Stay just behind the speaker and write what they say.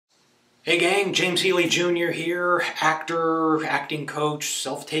Hey gang, James Healy Jr. here, actor, acting coach,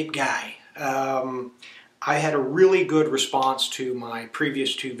 self-tape guy. I had a really good response to my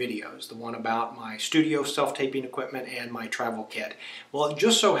previous two videos, the one about my studio self-taping equipment and my travel kit. Well, it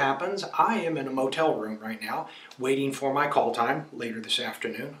just so happens I am in a motel room right now waiting for my call time later this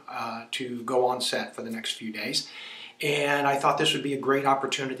afternoon to go on set for the next few days. And I thought this would be a great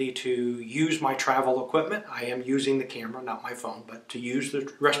opportunity to use my travel equipment. I am using the camera, not my phone, but to use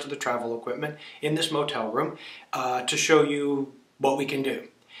the rest of the travel equipment in this motel room to show you what we can do.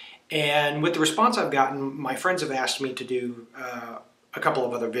 And with the response I've gotten, my friends have asked me to do a couple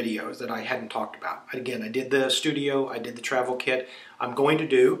of other videos that I hadn't talked about. Again, I did the studio, I did the travel kit. I'm going to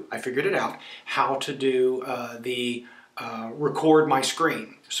do, I figured it out, how to do record my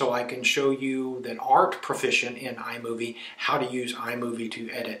screen so I can show you that aren't proficient in iMovie how to use iMovie to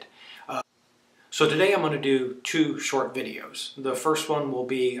edit. So today I'm going to do two short videos. The first one will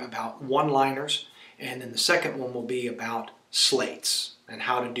be about one-liners, and then the second one will be about slates and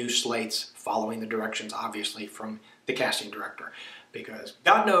how to do slates following the directions, obviously, from the casting director. Because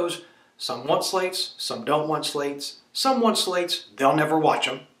God knows, some want slates, some don't want slates. Some want slates, they'll never watch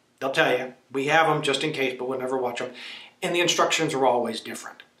them. They'll tell you, we have them just in case, but we'll never watch them. And the instructions are always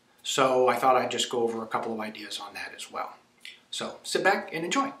different. So I thought I'd just go over a couple of ideas on that as well. So sit back and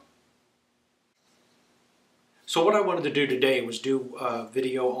enjoy. So what I wanted to do today was do a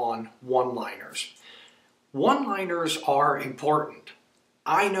video on one-liners. One-liners are important.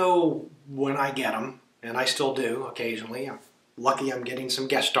 I know when I get them, and I still do occasionally. I'm lucky I'm getting some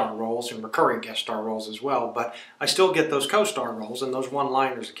guest star roles and recurring guest star roles as well, but I still get those co-star roles and those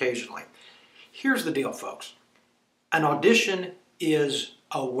one-liners occasionally. Here's the deal, folks. An audition is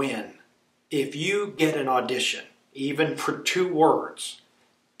a win. If you get an audition, even for 2 words,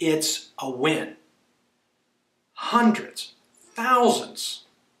 it's a win. Hundreds, thousands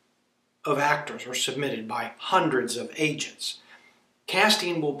of actors are submitted by hundreds of agents.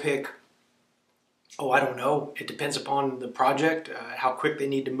 Casting will pick, I don't know, it depends upon the project, how quick they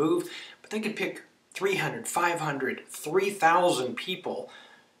need to move, but they could pick 300, 500, 3,000 people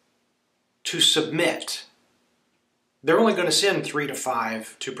to submit. They're only going to send 3 to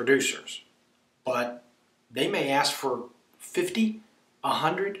 5 to producers, but they may ask for 50,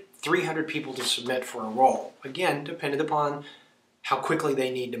 100, 300 people to submit for a role. Again, depending upon how quickly they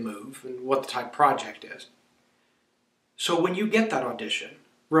need to move and what the type of project is. So when you get that audition,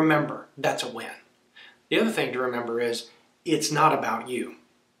 remember, that's a win. The other thing to remember is, it's not about you.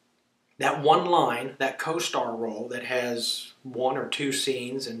 That one line, that co-star role that has 1 or 2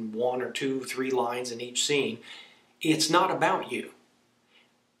 scenes and 1 or 2, 3 lines in each scene, it's not about you.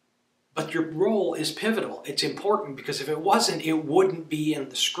 But your role is pivotal. It's important because if it wasn't, it wouldn't be in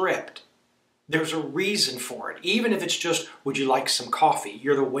the script. There's a reason for it. Even if it's just, would you like some coffee?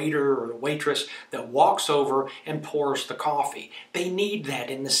 You're the waiter or the waitress that walks over and pours the coffee. They need that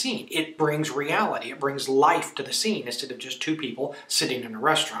in the scene. It brings reality. It brings life to the scene instead of just 2 people sitting in a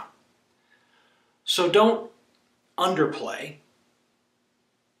restaurant. So don't underplay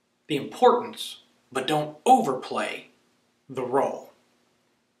the importance, but don't overplay the role.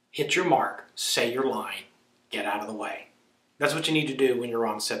 Hit your mark, say your line, get out of the way. That's what you need to do when you're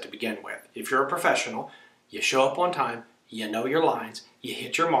on set to begin with. If you're a professional, you show up on time, you know your lines, you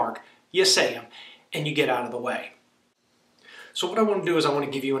hit your mark, you say them, and you get out of the way. So what I want to do is I want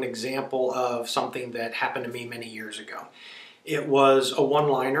to give you an example of something that happened to me many years ago. It was a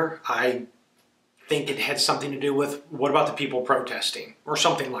one-liner. I think it had something to do with, what about the people protesting? Or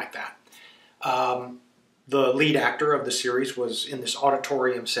something like that. The lead actor of the series was in this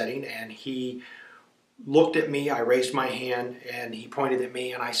auditorium setting, and he looked at me, I raised my hand, and he pointed at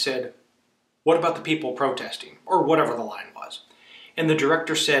me, and I said, what about the people protesting? Or whatever the line was. And the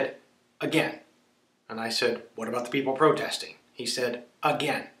director said, again. And I said, what about the people protesting? He said,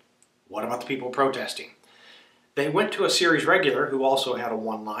 again. What about the people protesting? They went to a series regular who also had a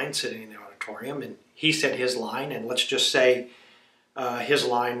one line sitting in the auditorium, and he said his line, and let's just say his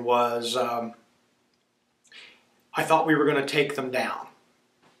line was, I thought we were going to take them down.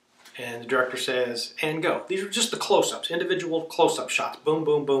 And the director says, and go. These are just the close-ups, individual close-up shots. Boom,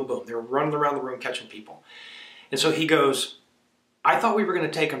 boom, boom, boom. They're running around the room catching people. And so he goes, I thought we were going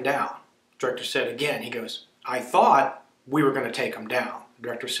to take them down. The director said again, he goes, I thought we were going to take them down. The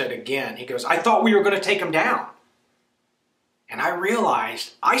director said again, he goes, I thought we were going to take them down. And I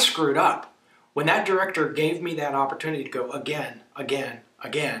realized I screwed up. When that director gave me that opportunity to go again, again,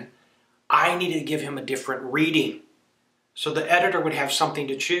 again, I needed to give him a different reading. So the editor would have something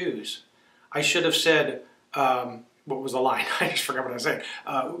to choose. I should have said, what was the line? I just forgot what I said.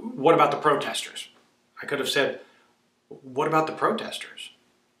 What about the protesters? I could have said, what about the protesters?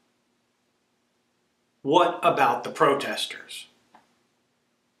 What about the protesters?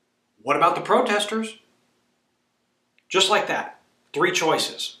 What about the protesters? Just like that. 3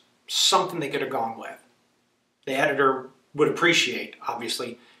 choices. Something they could have gone with. The editor would appreciate,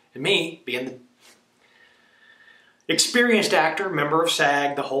 obviously, and me, being the experienced actor, member of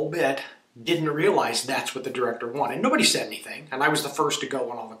SAG, the whole bit, didn't realize that's what the director wanted. Nobody said anything, and I was the first to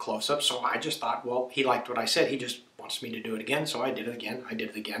go on all the close-ups, so I just thought, well, he liked what I said. He just wants me to do it again, so I did it again. I did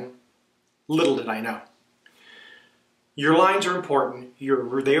it again. Little did I know. Your lines are important.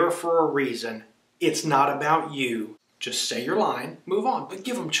 You're there for a reason. It's not about you. Just say your line, move on, but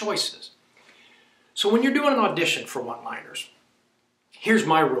give them choices. So when you're doing an audition for one-liners, here's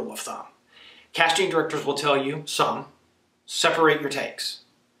my rule of thumb. Casting directors will tell you, some, separate your takes.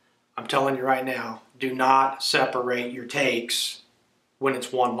 I'm telling you right now, do not separate your takes when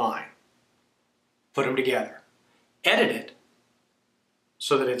it's one line. Put them together. Edit it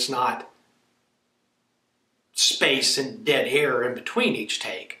so that it's not space and dead air in between each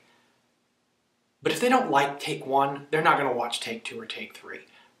take. But if they don't like take 1, they're not going to watch take 2 or take 3.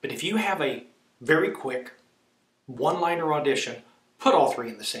 But if you have a very quick one-liner audition, put all 3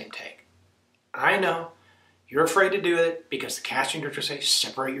 in the same take. I know you're afraid to do it because the casting directors say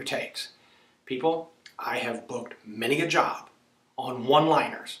separate your takes. People, I have booked many a job on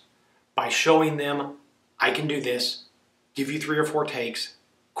one-liners by showing them I can do this, give you 3 or 4 takes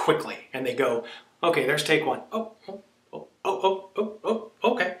quickly, and they go, okay, there's take 1.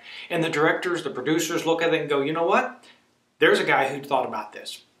 Okay. And the directors, the producers look at it and go, you know what? There's a guy who thought about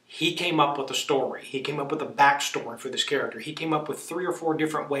this. He came up with a story. He came up with a backstory for this character. He came up with 3 or 4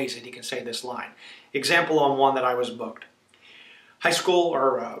 different ways that he can say this line. Example on one that I was booked. High school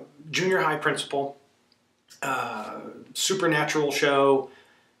or junior high principal, supernatural show.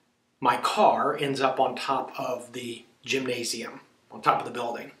 My car ends up on top of the gymnasium, on top of the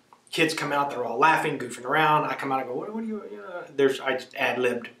building. Kids come out, they're all laughing, goofing around. I come out and go, what are you, I just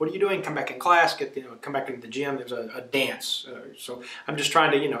ad-libbed. What are you doing? Come back in class, come back into the gym. There's a dance. So I'm just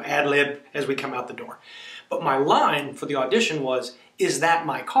trying to, ad-lib as we come out the door. But my line for the audition was, is that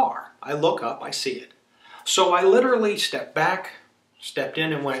my car? I look up, I see it. So I literally stepped back, stepped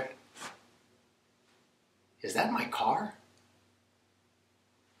in and went, is that my car?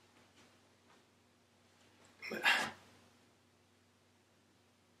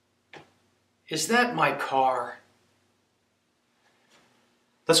 Is that my car?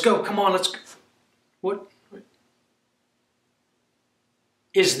 Let's go, come on, let's go. What?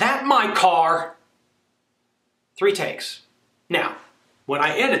 Is that my car? 3 takes. Now, when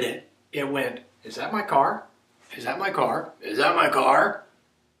I edited it, it went, is that my car? Is that my car? Is that my car?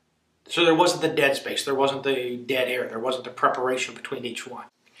 So there wasn't the dead space, there wasn't the dead air, there wasn't the preparation between each one.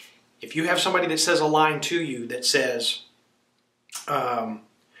 If you have somebody that says a line to you that says,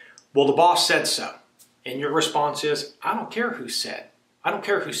 well, the boss said so, and your response is, I don't care who said. I don't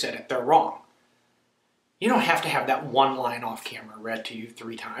care who said it, they're wrong. You don't have to have that one line off camera read to you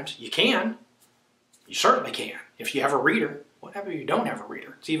 3 times. You can. You certainly can. If you have a reader, whatever you don't have a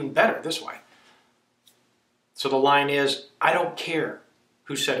reader, it's even better this way. So the line is, I don't care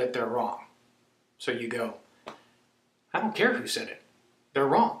who said it, they're wrong. So you go, I don't care who said it, they're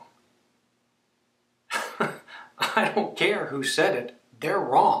wrong. I don't care who said it, they're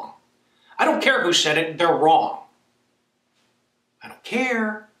wrong. I don't care who said it, they're wrong. I don't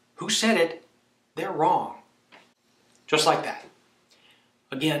care who said it, they're wrong. Just like that.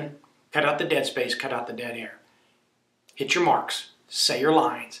 Again, cut out the dead space, cut out the dead air. Hit your marks, say your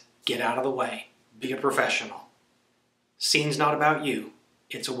lines, get out of the way, be a professional. Scene's not about you,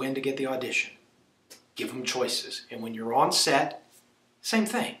 it's a win to get the audition. Give them choices, and when you're on set, same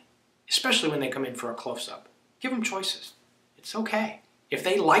thing. Especially when they come in for a close-up. Give them choices. It's okay. If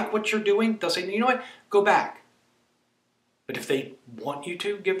they like what you're doing, they'll say, you know what, go back. But if they want you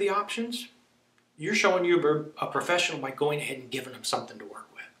to give the options, you're showing you're a professional by going ahead and giving them something to work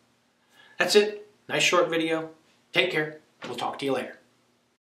with. That's it. Nice short video. Take care. We'll talk to you later.